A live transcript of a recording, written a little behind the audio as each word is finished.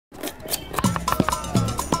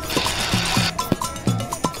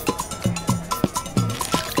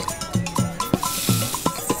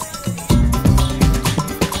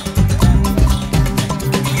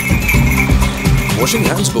Washing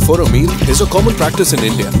hands before a meal is a common practice in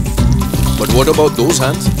India. But what about those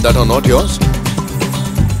hands that are not yours?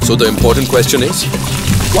 So the important question is,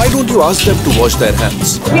 why don't you ask them to wash their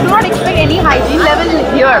hands? We do not expect any hygiene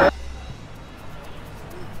level here.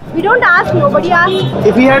 We don't ask, nobody asks.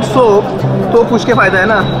 If we had soap, तो कुछ के फायदा है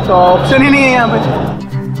ना? तो option ही नहीं है यहाँ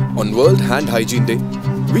पे. On World Hand Hygiene Day,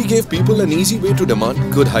 we gave people an easy way to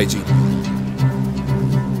demand good hygiene.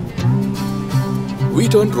 We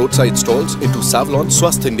turned roadside stalls into Savlon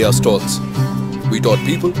Swasth India stalls. We taught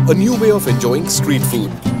people a new way of enjoying street food.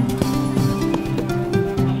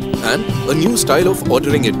 And a new style of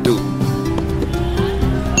ordering it too.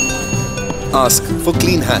 Ask for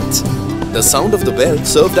clean hands. The sound of the bell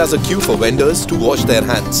served as a cue for vendors to wash their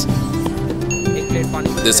hands.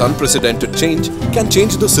 This unprecedented change can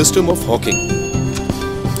change the system of hawking.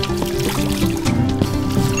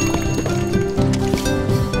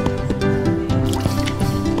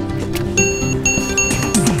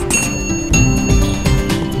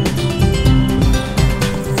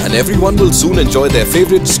 And everyone will soon enjoy their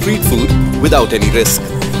favorite street food without any risk.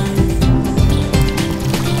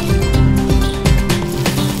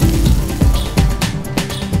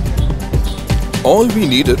 All we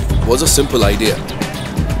needed was a simple idea.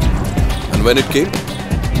 And when it came,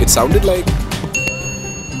 it sounded like